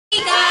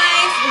Hey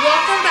guys!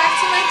 Welcome back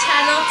to my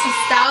channel, to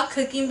Style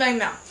Cooking by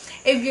Mel.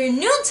 If you're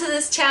new to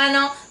this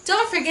channel,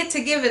 don't forget to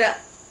give it a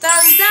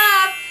thumbs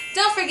up.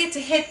 Don't forget to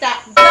hit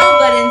that bell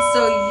button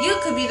so you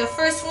could be the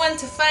first one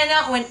to find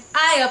out when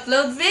I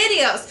upload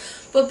videos.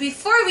 But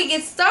before we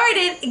get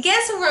started,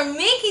 guess what we're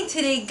making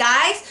today,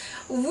 guys?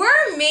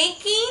 We're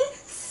making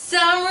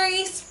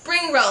Summery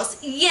Spring Rolls.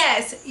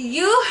 Yes,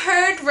 you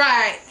heard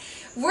right.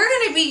 We're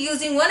going to be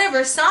using one of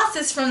our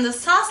sauces from the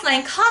sauce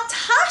line called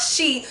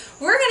Tashie.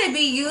 We're going to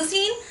be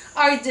using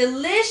our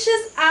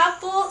delicious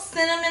apple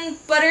cinnamon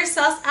butter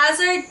sauce as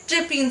our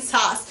dipping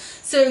sauce.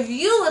 So if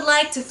you would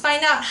like to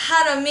find out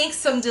how to make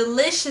some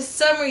delicious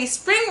summery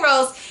spring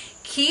rolls,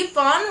 keep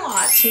on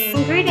watching.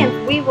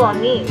 Ingredients we will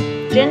need: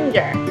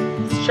 ginger,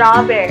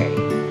 strawberry,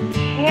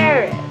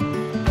 carrots,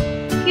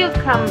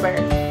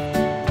 cucumbers,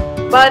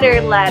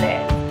 butter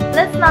lettuce.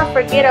 Let's not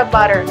forget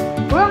about our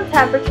room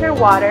temperature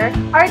water,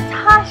 our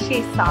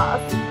Tashie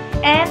sauce,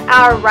 and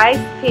our rice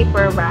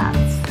paper wraps.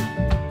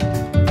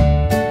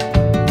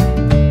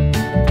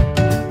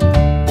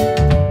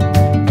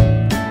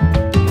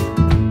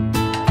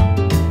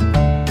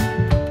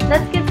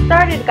 Let's get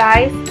started,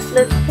 guys.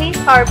 Let's place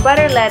our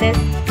butter lettuce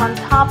on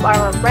top of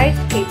our rice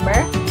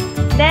paper.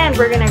 Then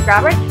we're gonna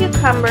grab our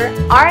cucumber,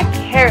 our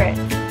carrots.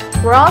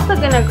 We're also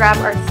gonna grab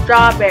our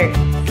strawberries,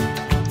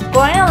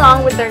 going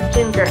along with our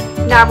ginger.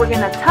 Now we're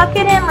gonna tuck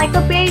it in like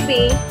a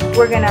baby.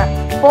 We're gonna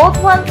fold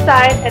one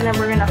side and then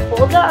we're gonna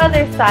fold the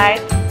other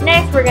side.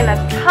 Next we're gonna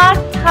tuck,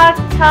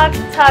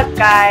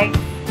 guys.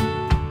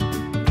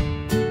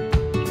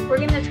 We're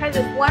gonna try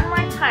this one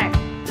more time.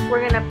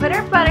 We're gonna put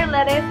our butter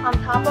lettuce on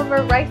top of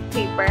our rice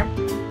paper.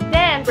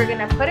 Then we're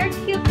gonna put our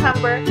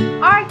cucumber,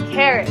 our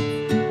carrots.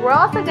 We're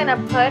also gonna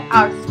put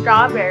our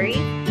strawberries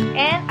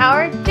and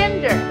our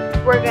ginger.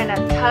 We're gonna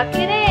tuck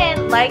it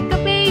in like a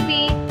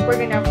baby. We're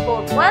gonna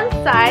fold one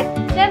side,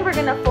 then we're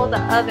gonna fold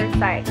the other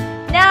side.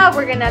 Now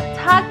we're gonna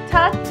tuck,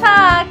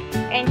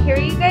 and here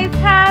you guys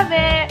have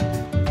it.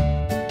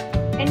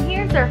 And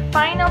here's our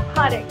final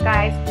product,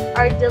 guys.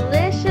 Our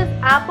delicious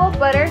apple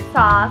butter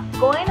sauce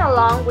going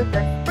along with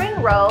the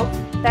spring rolls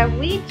that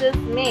we just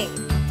made.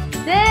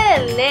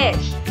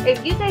 Delish!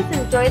 If you guys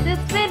enjoyed this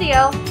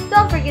video,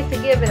 don't forget to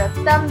give it a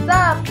thumbs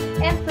up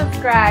and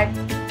subscribe.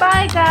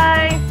 Bye,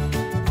 guys!